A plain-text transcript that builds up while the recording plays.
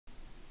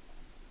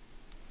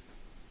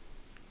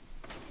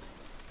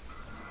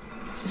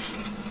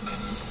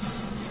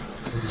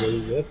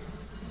pretty good.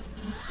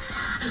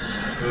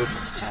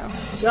 Oops.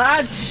 Oh.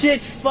 God,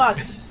 shit, fuck.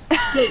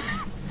 Shit.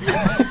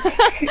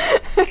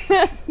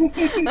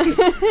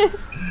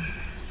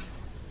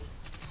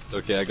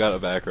 Okay, I got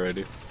it back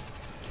already.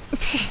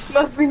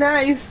 Must be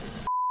nice.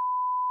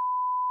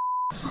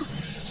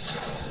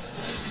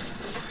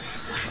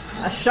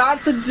 I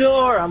shot the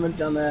door. I'm a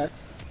dumbass.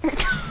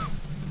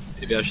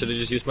 Maybe I should have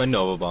just used my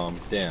Nova Bomb.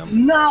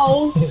 Damn.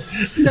 No.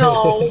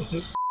 No.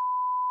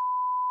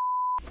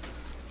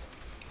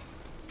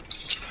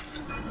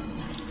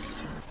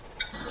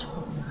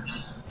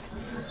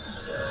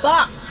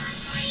 Fuck.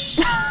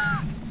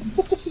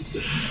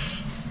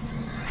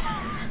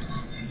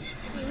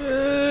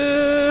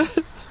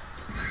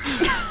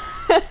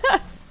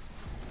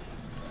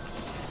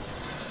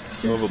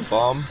 Nova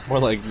Bomb? More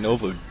like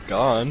Nova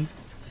Gone.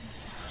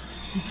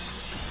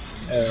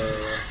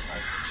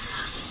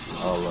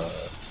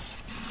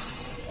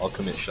 I'll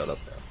commit shut up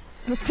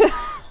now.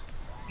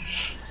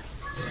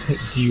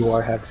 Do you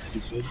are half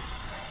stupid?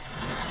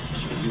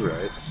 You're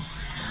right.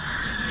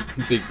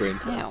 Big brain.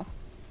 Ow.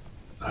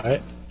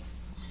 Alright.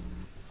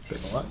 Big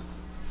one.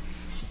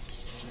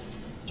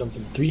 Jump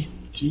in 3,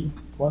 2,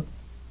 1.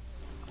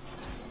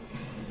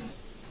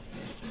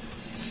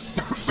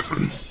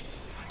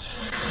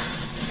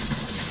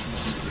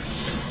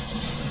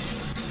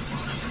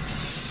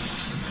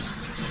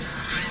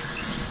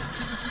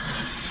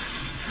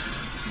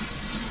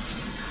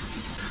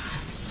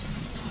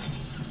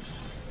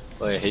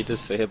 Well, I hate to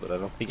say it, but I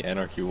don't think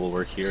Anarchy will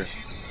work here.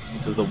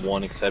 This is the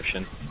one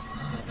exception.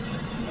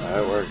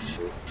 It worked.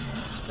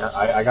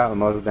 I got the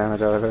most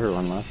damage out of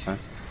everyone last time.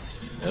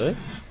 Really?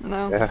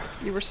 No. Yeah.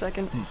 You were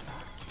second.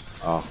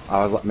 Oh,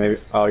 I was maybe.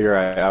 Oh, you're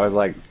right.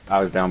 I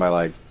was down by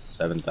like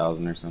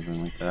 7,000 or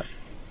something like that.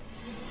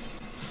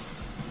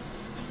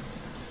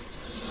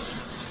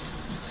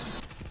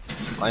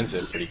 Mine's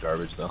been pretty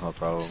garbage though, huh,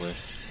 probably.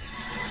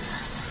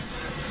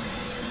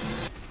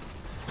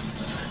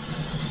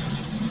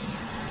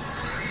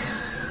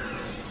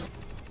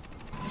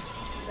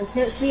 I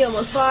can't see. I'm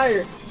on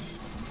fire.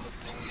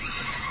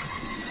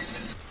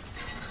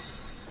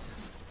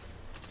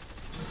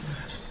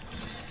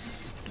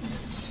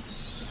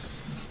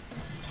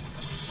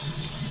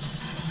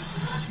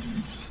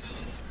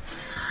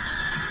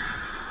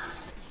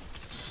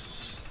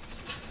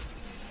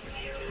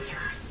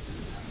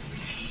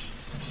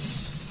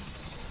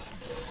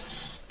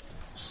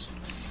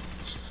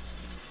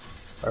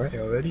 Alright,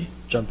 you all ready?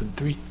 Jump in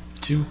 3,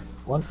 2,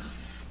 1.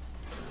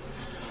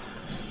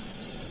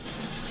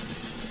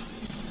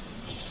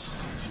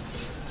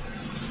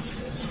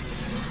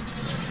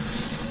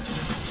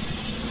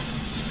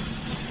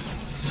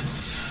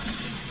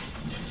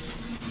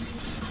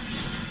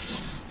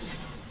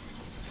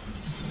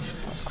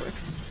 That's quick.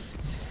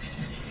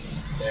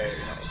 Very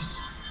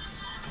nice.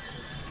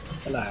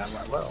 And I am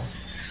right well.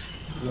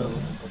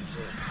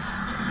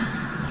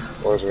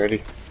 Four's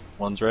ready.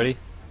 One's ready?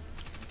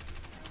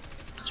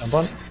 Jump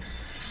on.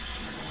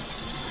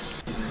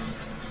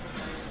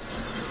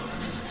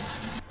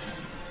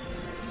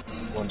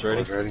 One's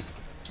ready? Four's ready.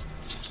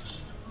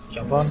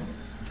 Jump on.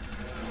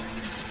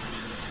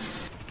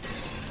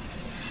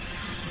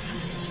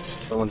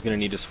 Someone's gonna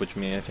need to switch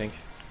me, I think.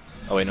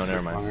 Oh wait, no,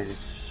 never mind.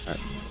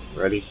 Alright,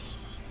 ready.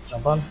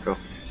 Jump on. Go.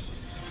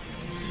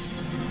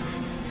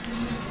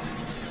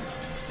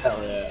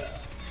 Hell yeah.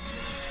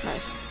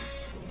 Nice.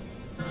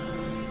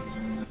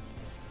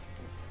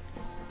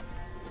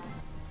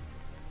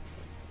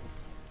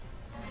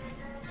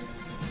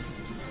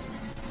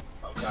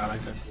 Oh god, I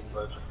couldn't do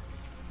much.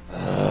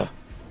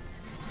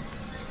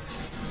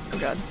 Oh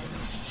god.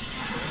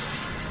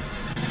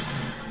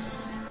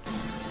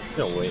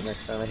 No, wait,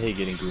 next time. I hate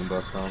getting Goon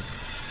buffs on.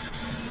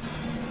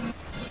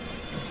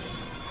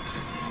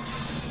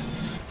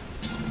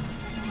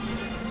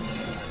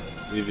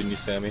 Leaving you,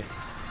 Sammy.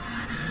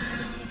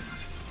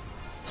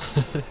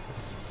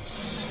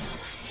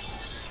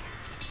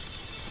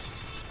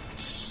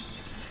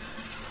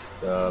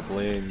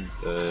 Blame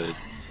the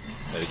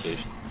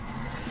medication.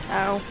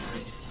 Ow.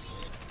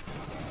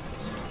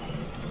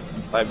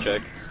 5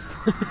 check.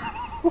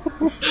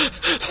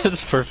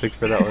 That's perfect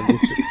for that one.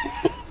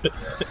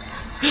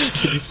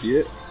 Did you see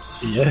it?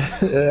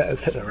 Yeah, I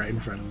said it right in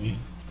front of me.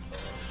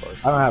 I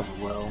don't have a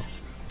well.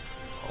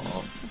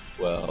 Oh,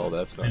 well,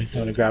 that's not Maybe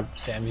someone to grab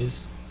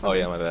Sammy's. Oh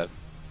yeah, my bad.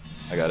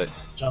 I got it.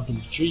 Jump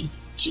in 3,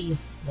 2,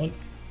 1.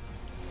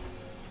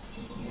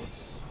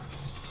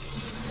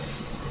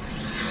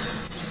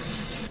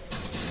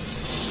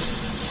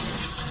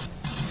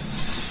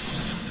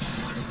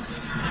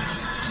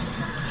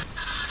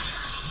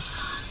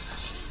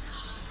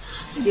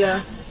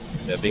 Yeah.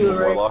 Yeah, being a You were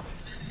right. warlock.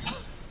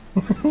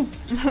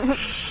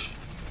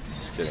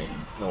 Just kidding.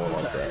 No one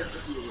wants that.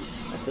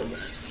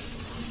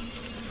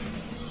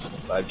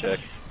 5 check.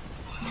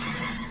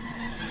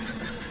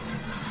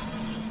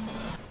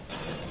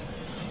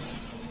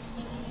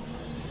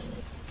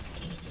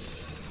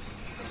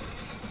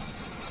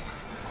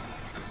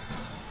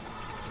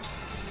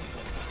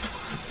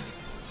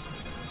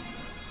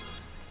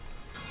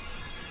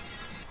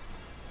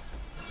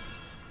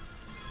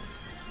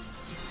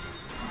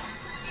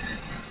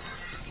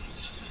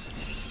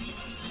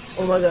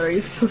 Oh my god, are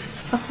you so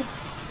slow?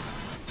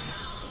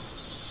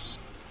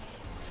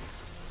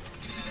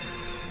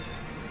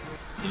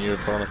 You need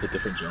to put on like a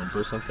different jump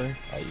or something?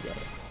 Ah, you got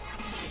it.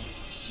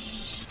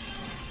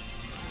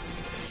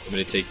 Want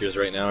me to take yours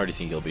right now, or do you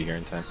think you'll be here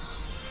in time?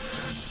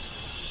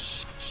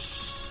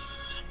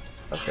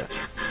 Okay.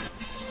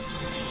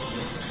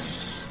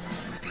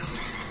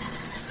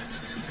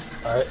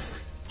 Alright,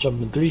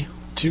 jump in 3,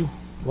 2,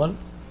 1.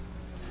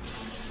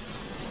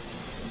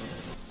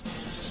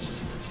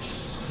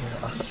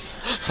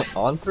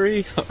 On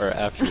 3 or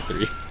after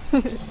 3?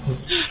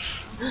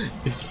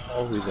 It's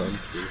always on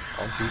 3.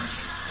 On 3.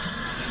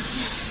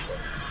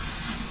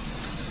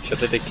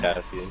 Shout out to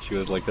Cassie, and she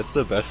was like, "That's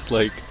the best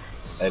like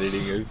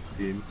editing I've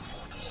seen."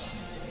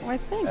 Why,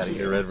 thank Adding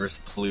you. the red versus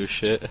blue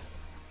shit.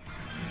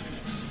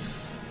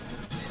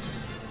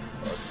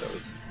 Oh, that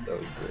was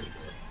great.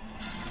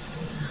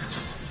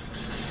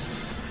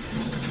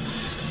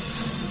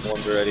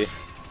 One's ready.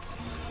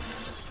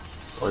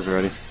 Boys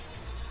ready.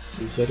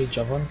 Who's ready?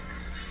 Jump on.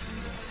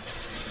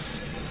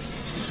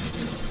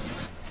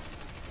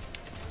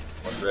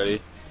 One's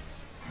ready.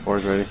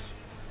 Boys ready.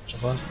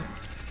 Jump on.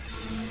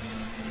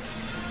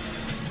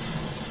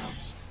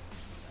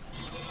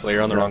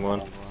 Player on the wrong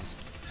one.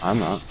 I'm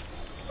not.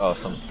 Oh,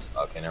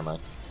 okay, never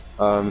mind.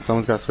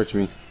 Someone's gotta switch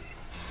me.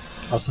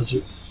 I'll switch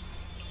you.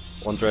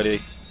 One's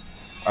ready.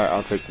 Alright,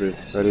 I'll take 3.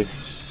 Ready?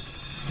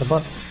 Jump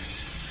on.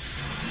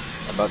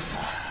 About.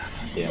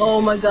 Damn.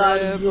 Oh my god,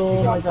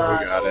 oh my We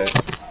god. got it.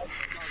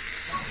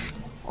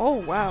 Oh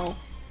wow.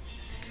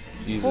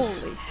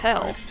 Jesus Holy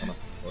hell. Christ on a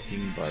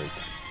fucking bike.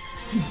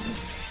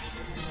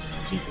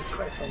 Jesus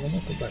Christ, I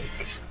want the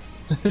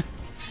bike.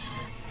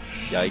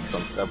 Yikes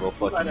on several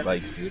fucking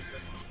bikes, dude.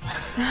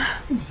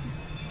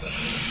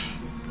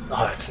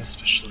 Oh, it's a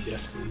special,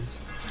 yes please.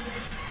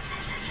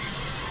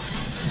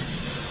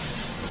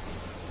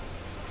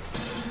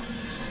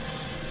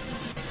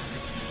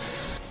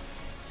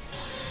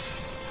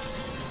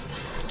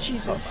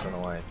 Jesus. I don't know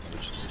why it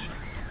switched.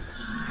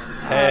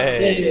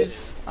 Hey. Hey!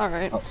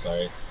 Alright, Oh,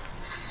 sorry.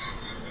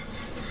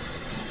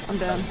 I'm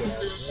down. I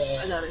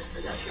got it,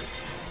 I got you.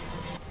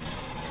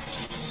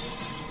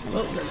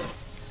 Oh, no.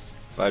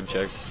 Vibe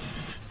check.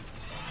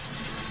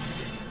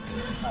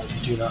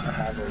 I do not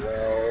have a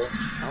well.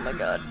 Oh my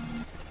god.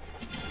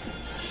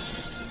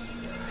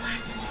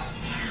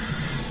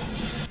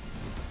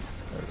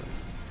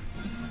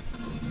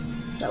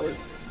 That was.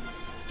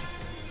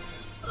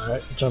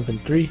 Alright, jump in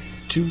 3,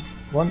 2,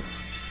 1.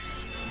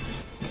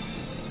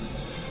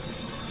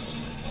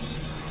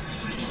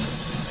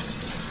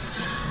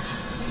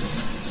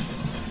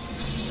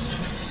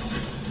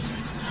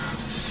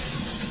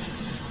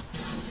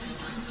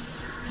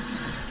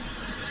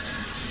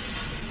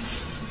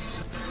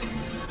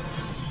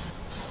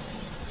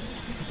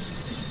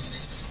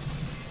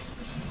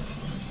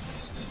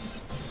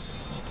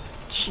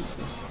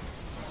 Jesus.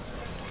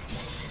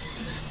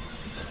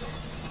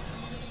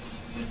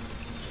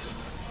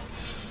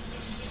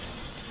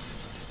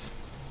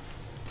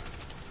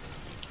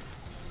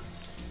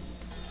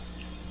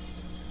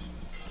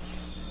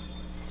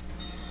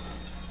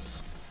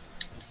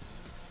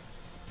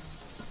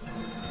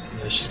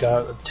 Yeah, she's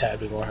got a tad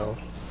bit more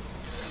health.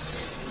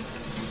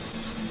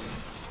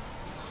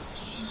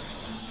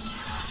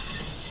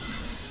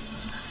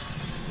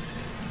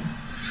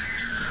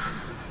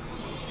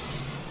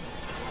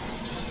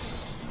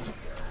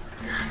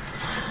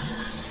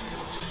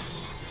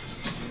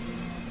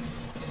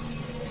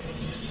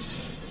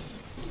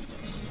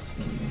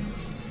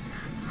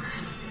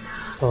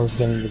 Someone's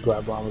gonna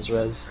grab Llama's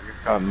res.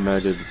 Got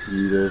mega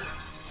defeated.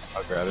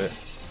 I'll grab it.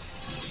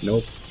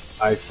 Nope.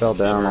 I fell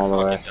down all the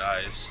way. Fucking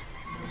dies.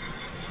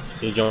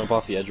 Can you jump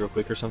off the edge real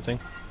quick or something?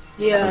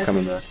 Yeah. I'm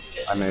coming back.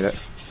 I made it.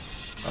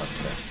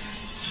 Okay.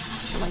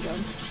 Oh my god.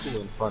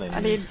 Cool and funny. I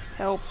need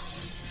help.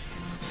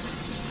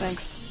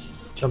 Thanks.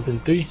 Jump in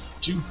 3,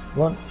 2,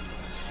 1.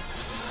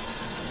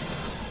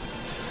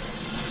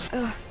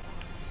 Ugh.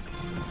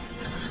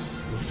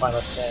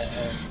 Final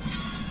stand.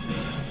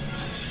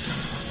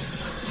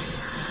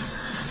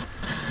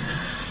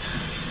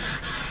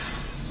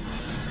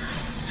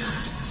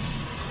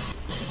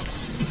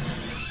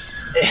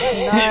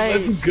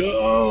 Nice. Let's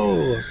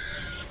go!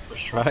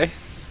 First try?